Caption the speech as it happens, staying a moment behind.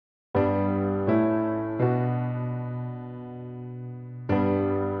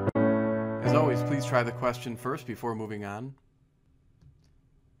As always, please try the question first before moving on.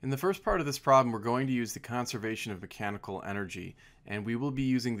 In the first part of this problem, we're going to use the conservation of mechanical energy, and we will be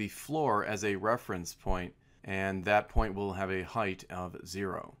using the floor as a reference point, and that point will have a height of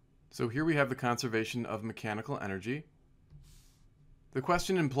 0. So here we have the conservation of mechanical energy. The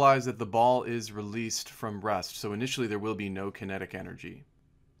question implies that the ball is released from rest, so initially there will be no kinetic energy.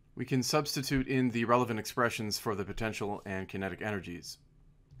 We can substitute in the relevant expressions for the potential and kinetic energies.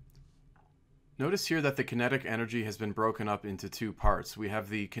 Notice here that the kinetic energy has been broken up into two parts. We have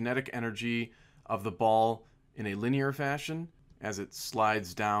the kinetic energy of the ball in a linear fashion as it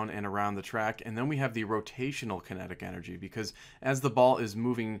slides down and around the track, and then we have the rotational kinetic energy because as the ball is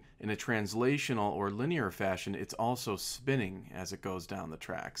moving in a translational or linear fashion, it's also spinning as it goes down the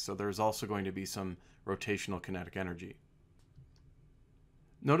track. So there's also going to be some rotational kinetic energy.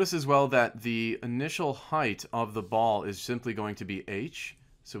 Notice as well that the initial height of the ball is simply going to be h,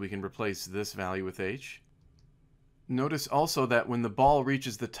 so we can replace this value with h. Notice also that when the ball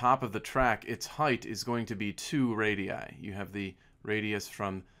reaches the top of the track, its height is going to be 2 radii. You have the radius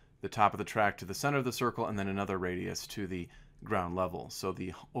from the top of the track to the center of the circle, and then another radius to the ground level. So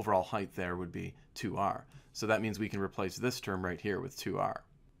the overall height there would be 2r. So that means we can replace this term right here with 2r.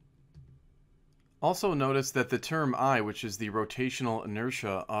 Also notice that the term I, which is the rotational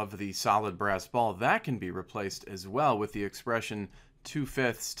inertia of the solid brass ball, that can be replaced as well with the expression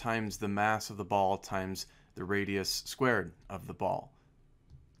 2/5 times the mass of the ball times the radius squared of the ball.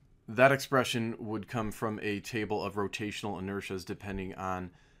 That expression would come from a table of rotational inertias depending on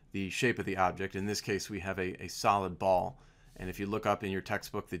the shape of the object. In this case, we have a solid ball. And if you look up in your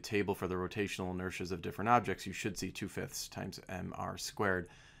textbook the table for the rotational inertias of different objects, you should see 2/5 times mr squared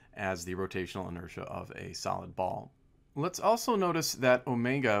as the rotational inertia of a solid ball. Let's also notice that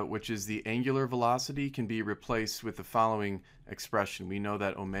omega, which is the angular velocity, can be replaced with the following expression. We know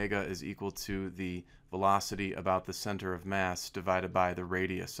that omega is equal to the velocity about the center of mass divided by the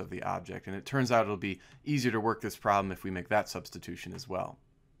radius of the object. And it turns out it'll be easier to work this problem if we make that substitution as well.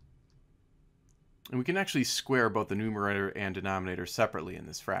 And we can actually square both the numerator and denominator separately in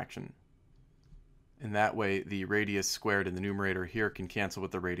this fraction. And that way, the radius squared in the numerator here can cancel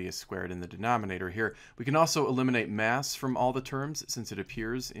with the radius squared in the denominator here. We can also eliminate mass from all the terms since it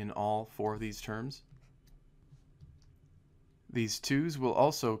appears in all 4 of these terms. These 2's will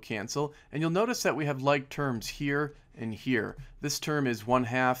also cancel, and you'll notice that we have like terms here and here. This term is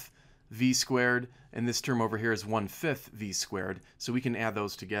 1/2 v squared, and this term over here is 1/5 v squared, so we can add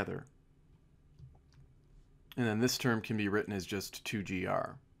those together. And then this term can be written as just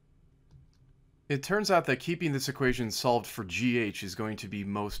 2gr. It turns out that keeping this equation solved for GH is going to be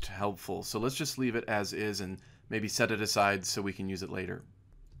most helpful, so let's just leave it as is and maybe set it aside so we can use it later.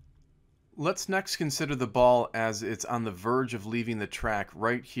 Let's next consider the ball as it's on the verge of leaving the track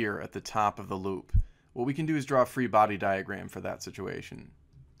right here at the top of the loop. What we can do is draw a free body diagram for that situation.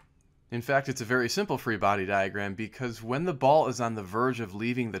 In fact, it's a very simple free body diagram because when the ball is on the verge of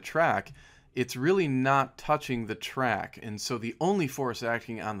leaving the track, it's really not touching the track, and so the only force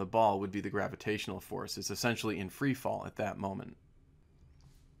acting on the ball would be the gravitational force. It's essentially in free fall at that moment.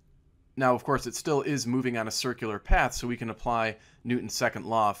 Now, of course, it still is moving on a circular path, so we can apply Newton's second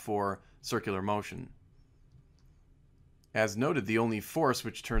law for circular motion. As noted, the only force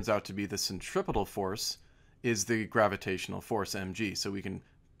which turns out to be the centripetal force is the gravitational force mg, so we can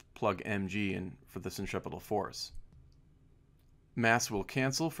plug mg in for the centripetal force. Mass will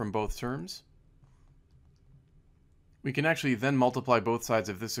cancel from both terms. We can actually then multiply both sides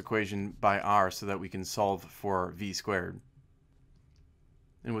of this equation by r so that we can solve for v squared.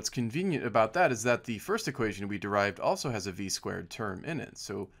 And what's convenient about that is that the first equation we derived also has a v squared term in it.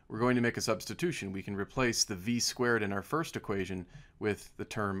 So we're going to make a substitution. We can replace the v squared in our first equation with the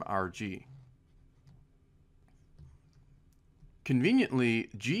term rg. Conveniently,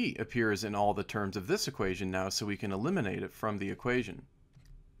 g appears in all the terms of this equation now, so we can eliminate it from the equation.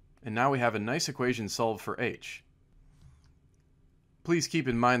 And now we have a nice equation solved for h. Please keep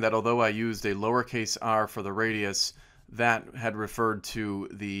in mind that although I used a lowercase r for the radius, that had referred to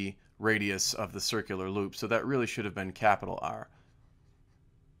the radius of the circular loop, so that really should have been capital R.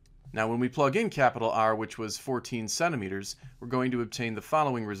 Now when we plug in capital R, which was 14 centimeters, we're going to obtain the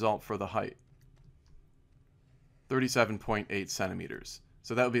following result for the height. 37.8 centimeters.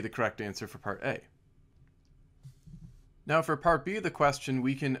 So that would be the correct answer for part A. Now for part B of the question,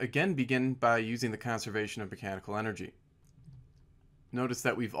 we can again begin by using the conservation of mechanical energy. Notice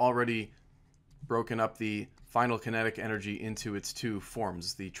that we've already broken up the final kinetic energy into its 2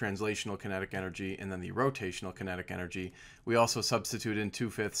 forms, the translational kinetic energy and then the rotational kinetic energy. We also substitute in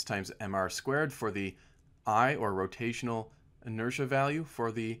 2/5 times mr squared for the I, or rotational inertia value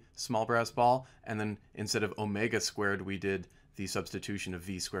for the small brass ball, and then instead of omega squared, we did the substitution of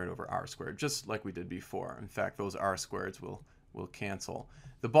v squared over r squared, just like we did before. In fact, those r squareds will cancel.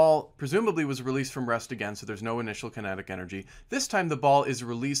 The ball presumably was released from rest again, so there's no initial kinetic energy. This time the ball is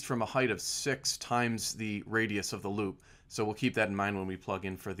released from a height of 6 times the radius of the loop, so we'll keep that in mind when we plug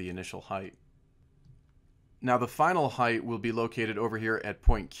in for the initial height. Now the final height will be located over here at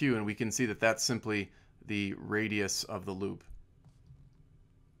point Q, and we can see that that's simply the radius of the loop.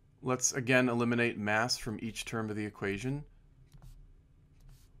 Let's again eliminate mass from each term of the equation.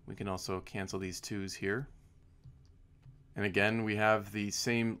 We can also cancel these 2's here. And again, we have the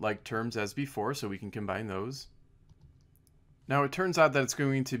same like terms as before, so we can combine those. Now it turns out that it's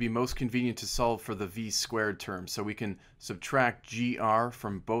going to be most convenient to solve for the v squared term, so we can subtract gr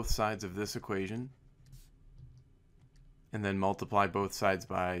from both sides of this equation, and then multiply both sides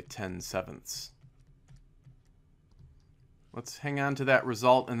by 10/7. Let's hang on to that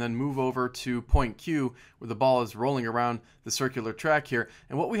result and then move over to point Q, where the ball is rolling around the circular track here.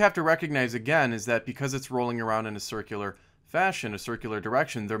 And what we have to recognize again is that because it's rolling around in a circular fashion, a circular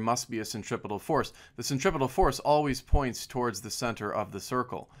direction, there must be a centripetal force. The centripetal force always points towards the center of the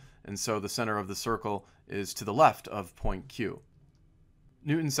circle. And so the center of the circle is to the left of point Q.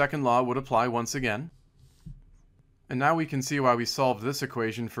 Newton's second law would apply once again. And now we can see why we solved this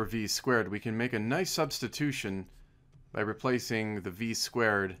equation for v squared. We can make a nice substitution by replacing the v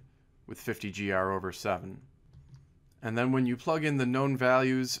squared with 50 gr over 7. And then when you plug in the known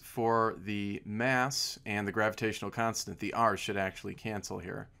values for the mass and the gravitational constant, the r should actually cancel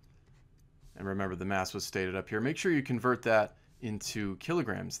here. And remember, the mass was stated up here. Make sure you convert that into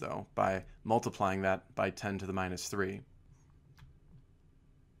kilograms, though, by multiplying that by 10 to the minus 3.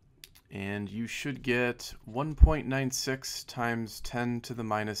 And you should get 1.96 times 10 to the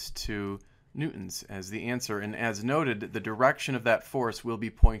minus 2 newtons as the answer. And as noted, the direction of that force will be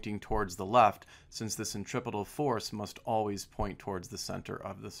pointing towards the left, since the centripetal force must always point towards the center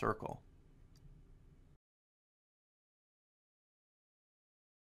of the circle.